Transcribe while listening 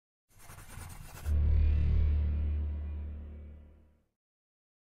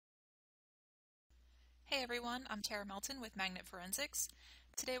Hey everyone, I'm Tarah Melton with Magnet Forensics.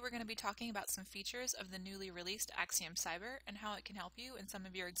 Today we're going to be talking about some features of the newly released AXIOM Cyber and how it can help you in some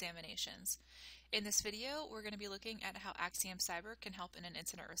of your examinations. In this video, we're going to be looking at how AXIOM Cyber can help in an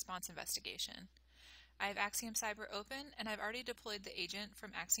incident response investigation. I have AXIOM Cyber open and I've already deployed the agent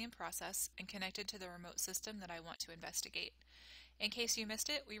from AXIOM Process and connected to the remote system that I want to investigate. In case you missed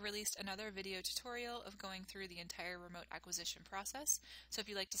it, we released another video tutorial of going through the entire remote acquisition process, so if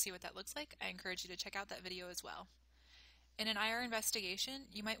you'd like to see what that looks like, I encourage you to check out that video as well. In an IR investigation,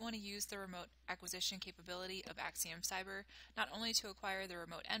 you might want to use the remote acquisition capability of AXIOM Cyber not only to acquire the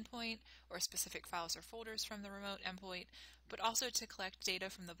remote endpoint or specific files or folders from the remote endpoint, but also to collect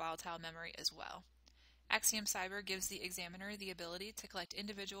data from the volatile memory as well. AXIOM Cyber gives the examiner the ability to collect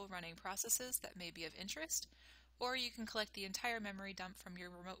individual running processes that may be of interest, or you can collect the entire memory dump from your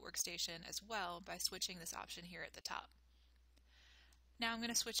remote workstation as well by switching this option here at the top. Now I'm going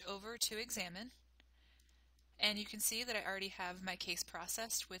to switch over to Examine, and you can see that I already have my case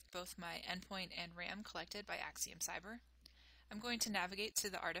processed with both my endpoint and RAM collected by AXIOM Cyber. I'm going to navigate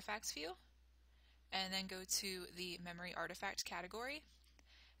to the Artifacts view, and then go to the Memory Artifact category.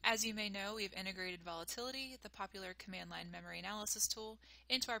 As you may know, we've integrated Volatility, the popular command line memory analysis tool,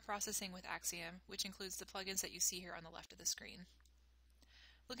 into our processing with AXIOM, which includes the plugins that you see here on the left of the screen.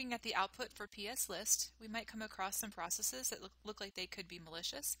 Looking at the output for PS list, we might come across some processes that look like they could be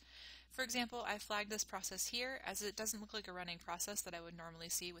malicious. For example, I flagged this process here as it doesn't look like a running process that I would normally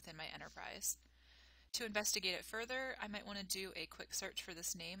see within my enterprise. To investigate it further, I might want to do a quick search for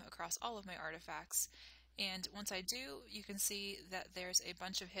this name across all of my artifacts. And once I do, you can see that there's a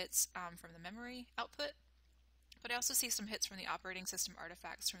bunch of hits from the memory output, but I also see some hits from the operating system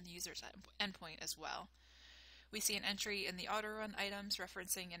artifacts from the user's endpoint as well. We see an entry in the autorun items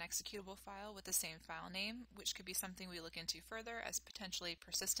referencing an executable file with the same file name, which could be something we look into further as potentially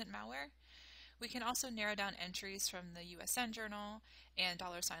persistent malware. We can also narrow down entries from the USN journal and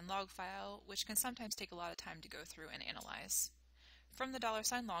 $log file, which can sometimes take a lot of time to go through and analyze. From the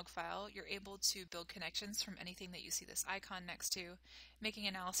 $log file, you're able to build connections from anything that you see this icon next to, making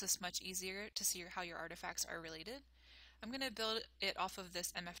analysis much easier to see how your artifacts are related. I'm going to build it off of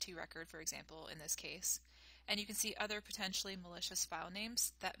this MFT record, for example, in this case. And you can see other potentially malicious file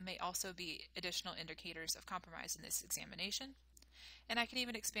names that may also be additional indicators of compromise in this examination. And I can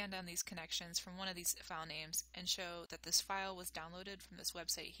even expand on these connections from one of these file names and show that this file was downloaded from this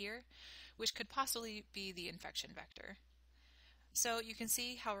website here, which could possibly be the infection vector. So you can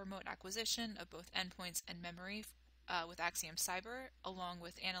see how remote acquisition of both endpoints and memory with AXIOM Cyber, along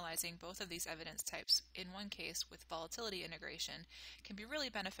with analyzing both of these evidence types in one case with volatility integration, can be really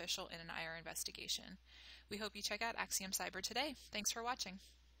beneficial in an IR investigation. We hope you check out AXIOM Cyber today. Thanks for watching.